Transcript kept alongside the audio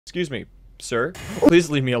Excuse me, sir. Please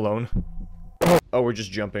leave me alone. Oh, we're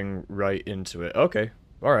just jumping right into it. Okay.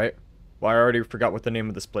 Alright. Well, I already forgot what the name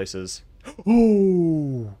of this place is.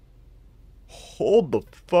 Oh! Hold the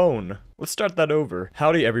phone. Let's start that over.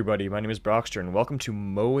 Howdy, everybody. My name is Brockster, and welcome to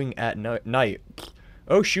Mowing at Night.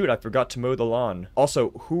 Oh, shoot, I forgot to mow the lawn. Also,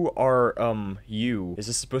 who are, you? Is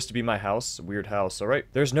this supposed to be my house? Weird house. Alright.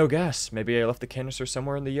 There's no gas. Maybe I left the canister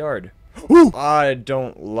somewhere in the yard. I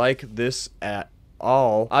don't like this at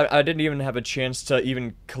all. I didn't even have a chance to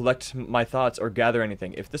even collect my thoughts or gather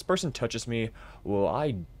anything. If this person touches me, will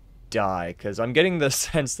I die? Because I'm getting the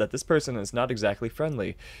sense that this person is not exactly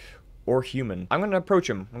friendly or human. I'm going to approach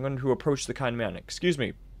him. I'm going to approach the kind man. Excuse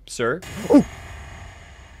me, sir. Oh!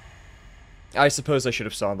 I suppose I should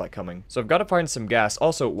have saw that coming. So I've got to find some gas.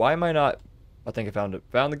 Also, why am I not... I think I found it.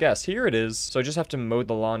 Found the gas. Here it is. So I just have to mow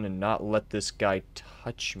the lawn and not let this guy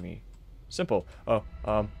touch me. Simple. Oh,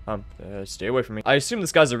 stay away from me. I assume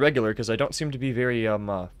this guy's a regular because I don't seem to be very,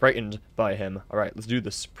 frightened by him. Alright, let's do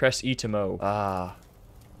this. Press E to mow. Ah.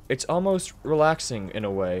 It's almost relaxing in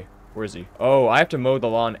a way. Where is he? Oh, I have to mow the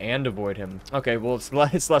lawn and avoid him. Okay, well, it's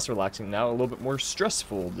less relaxing now. A little bit more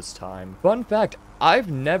stressful this time. Fun fact, I've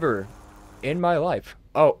never in my life...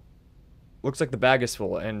 Oh. Looks like the bag is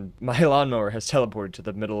full and my lawnmower has teleported to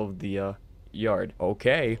the middle of the, yard.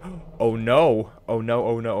 Okay. Oh no. Oh no,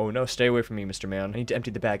 oh no, oh no. Stay away from me, Mr. Man. I need to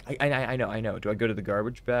empty the bag. I know. Do I go to the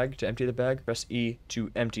garbage bag to empty the bag? Press E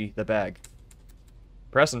to empty the bag.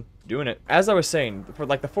 Pressing. Doing it. As I was saying, for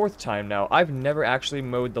like the 4th time now, I've never actually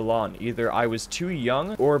mowed the lawn. Either I was too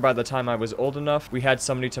young, or by the time I was old enough, we had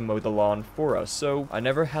somebody to mow the lawn for us. So, I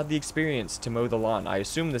never had the experience to mow the lawn. I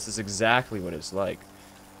assume this is exactly what it's like.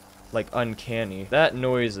 Like, uncanny. That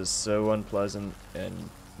noise is so unpleasant, and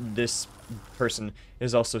this person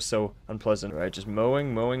is also so unpleasant. Right, just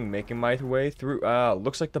mowing, making my way through.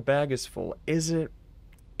 Looks like the bag is full. Is it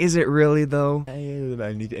really, though?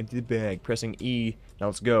 I need to empty the bag. Pressing E. Now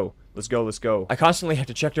let's go. Let's go. I constantly have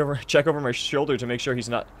to check over my shoulder to make sure he's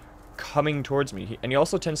not coming towards me. And he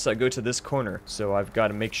also tends to go to this corner. So I've got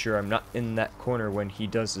to make sure I'm not in that corner when he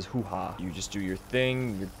does his hoo-ha. You just do your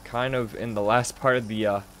thing. You're kind of in the last part of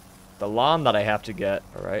the lawn that I have to get.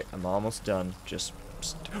 Alright, I'm almost done. Just...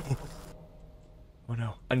 Oh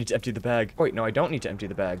no. I need to empty the bag. Wait, no, I don't need to empty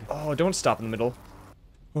the bag. Oh, don't stop in the middle.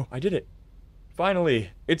 Oh, I did it. Finally,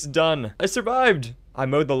 it's done. I survived. I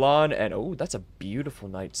mowed the lawn and oh, that's a beautiful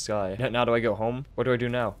night sky. Now do I go home? What do I do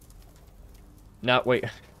now? Now, wait.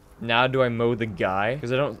 Now do I mow the guy?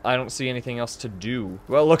 Because I don't see anything else to do.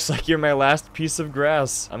 Well, it looks like you're my last piece of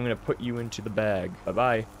grass. I'm gonna put you into the bag.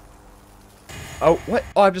 Bye-bye. Oh, what?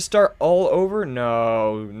 Oh, I have to start all over?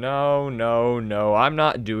 No. I'm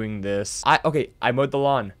not doing this. Okay, I mowed the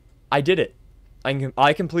lawn. I did it.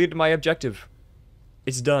 I completed my objective.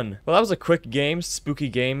 It's done. Well, that was a quick game, spooky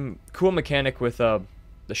game. Cool mechanic with, the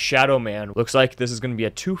Shadow Man. Looks like this is going to be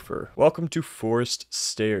a twofer. Welcome to Forest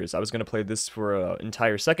Stairs. I was going to play this for an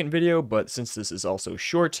entire second video, but since this is also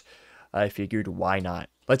short, I figured why not?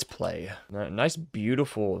 Let's play. Nice,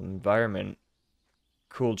 beautiful environment.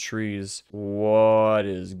 Cool trees. What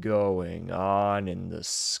is going on in the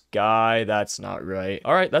sky? That's not right.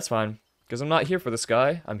 Alright, that's fine. Because I'm not here for the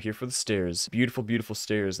sky, I'm here for the stairs. Beautiful, beautiful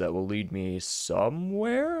stairs that will lead me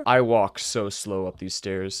somewhere? I walk so slow up these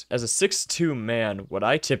stairs. As a 6'2" man, what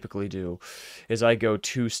I typically do is I go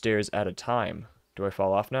 2 stairs at a time. Do I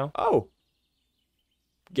fall off now? Oh!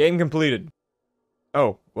 Game completed.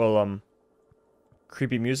 Oh, well,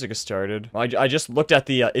 creepy music has started. I just looked at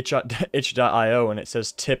the itch.io and it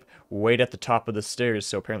says tip, wait at the top of the stairs,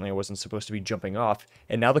 so apparently I wasn't supposed to be jumping off.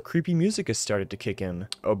 And now the creepy music has started to kick in.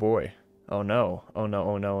 Oh boy. Oh no. Oh no,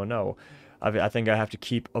 oh no, oh no. I think I have to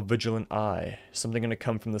keep a vigilant eye. Something gonna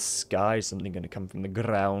come from the sky, something gonna come from the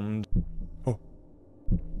ground. Oh.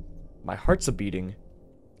 My heart's a beating.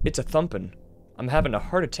 It's a thumping. I'm having a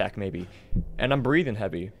heart attack maybe. And I'm breathing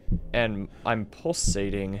heavy. And I'm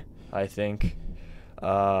pulsating, I think.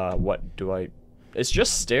 What do I... It's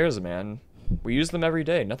just stairs, man. We use them every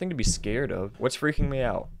day. Nothing to be scared of. What's freaking me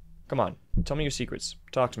out? Come on. Tell me your secrets.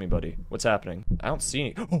 Talk to me, buddy. What's happening? I don't see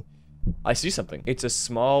any... Oh! I see something. It's a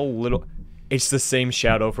small little... It's the same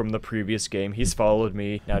shadow from the previous game. He's followed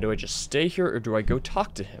me. Now, do I just stay here or do I go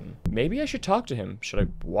talk to him? Maybe I should talk to him. Should I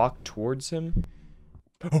walk towards him?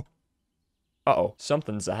 Oh! Uh-oh.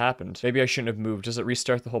 Something's happened. Maybe I shouldn't have moved. Does it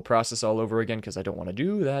restart the whole process all over again? Because I don't want to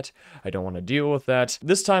do that. I don't want to deal with that.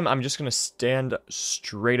 This time, I'm just going to stand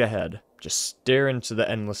straight ahead. Just stare into the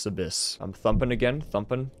endless abyss. I'm thumping again.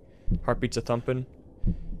 Thumping. Heartbeats a thumping.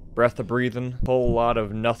 Breath a breathing. Whole lot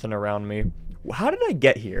of nothing around me. How did I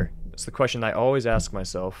get here? It's the question I always ask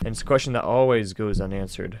myself. And it's a question that always goes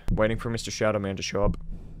unanswered. Waiting for Mr. Shadow Man to show up.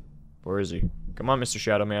 Where is he? Come on, Mr.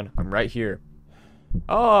 Shadow Man. I'm right here.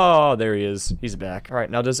 Oh, there he is. He's back. All right,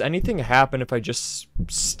 now does anything happen if I just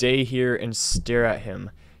stay here and stare at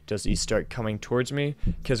him? Does he start coming towards me?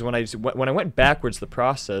 Because when I went backwards, the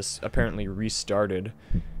process apparently restarted,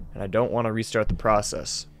 and I don't want to restart the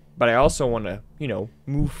process. But I also want to, you know,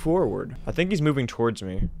 move forward. I think he's moving towards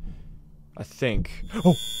me. I think.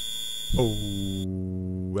 Oh!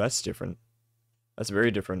 Oh, that's different. That's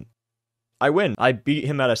very different. I win. I beat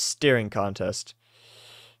him at a staring contest.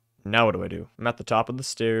 Now what do? I'm at the top of the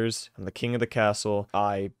stairs. I'm the king of the castle.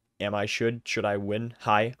 Should I win?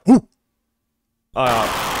 Hi.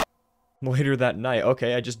 Later that night.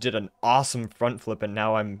 Okay, I just did an awesome front flip and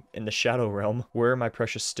now I'm in the shadow realm. Where are my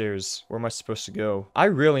precious stairs? Where am I supposed to go? I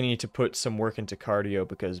really need to put some work into cardio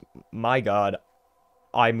because, my god,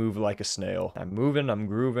 I move like a snail. I'm moving, I'm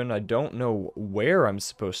grooving. I don't know where I'm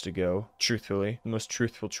supposed to go. Truthfully. The most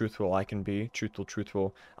truthful I can be.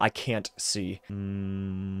 Truthful. I can't see.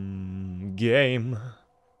 Game.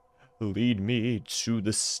 Lead me to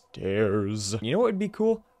the stairs. You know what would be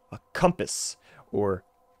cool? A compass. Or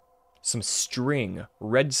some string.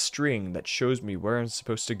 Red string that shows me where I'm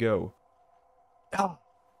supposed to go. Ah!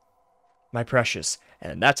 My precious.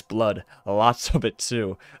 And that's blood. Lots of it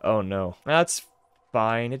too. Oh no. That's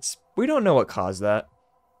fine. We don't know what caused that.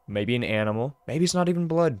 Maybe an animal. Maybe it's not even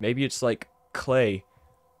blood. Maybe it's like clay.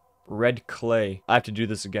 Red clay. I have to do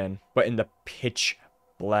this again. But in the pitch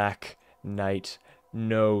black night.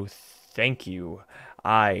 No, thank you.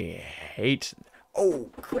 I hate... Oh,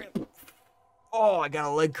 cramp. Oh, I got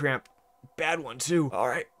a leg cramp. Bad one too.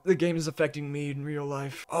 Alright, the game is affecting me in real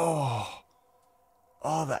life. Oh.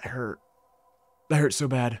 Oh, that hurt. That hurt so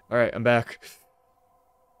bad. Alright, I'm back.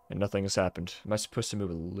 And nothing has happened. Am I supposed to move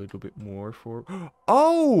a little bit more forward?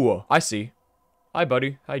 Oh! I see. Hi,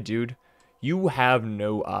 buddy. Hi, dude. You have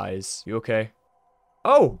no eyes. You okay?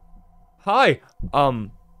 Oh! Hi!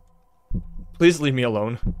 Please leave me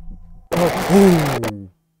alone. Oh!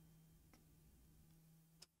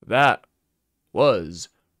 That was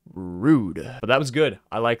rude. But that was good.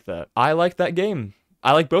 I like that. I like that game.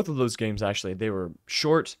 I like both of those games, actually. They were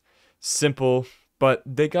short, simple, but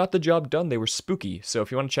they got the job done. They were spooky. So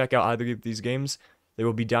if you want to check out either of these games, they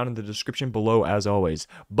will be down in the description below as always.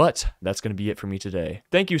 But that's going to be it for me today.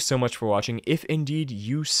 Thank you so much for watching. If indeed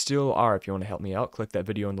you still are, if you want to help me out, click that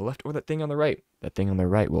video on the left or that thing on the right. That thing on the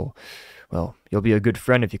right will, well, you'll be a good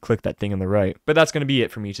friend if you click that thing on the right. But that's going to be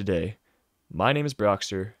it for me today. My name is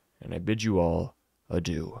Brockster, and I bid you all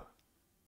adieu.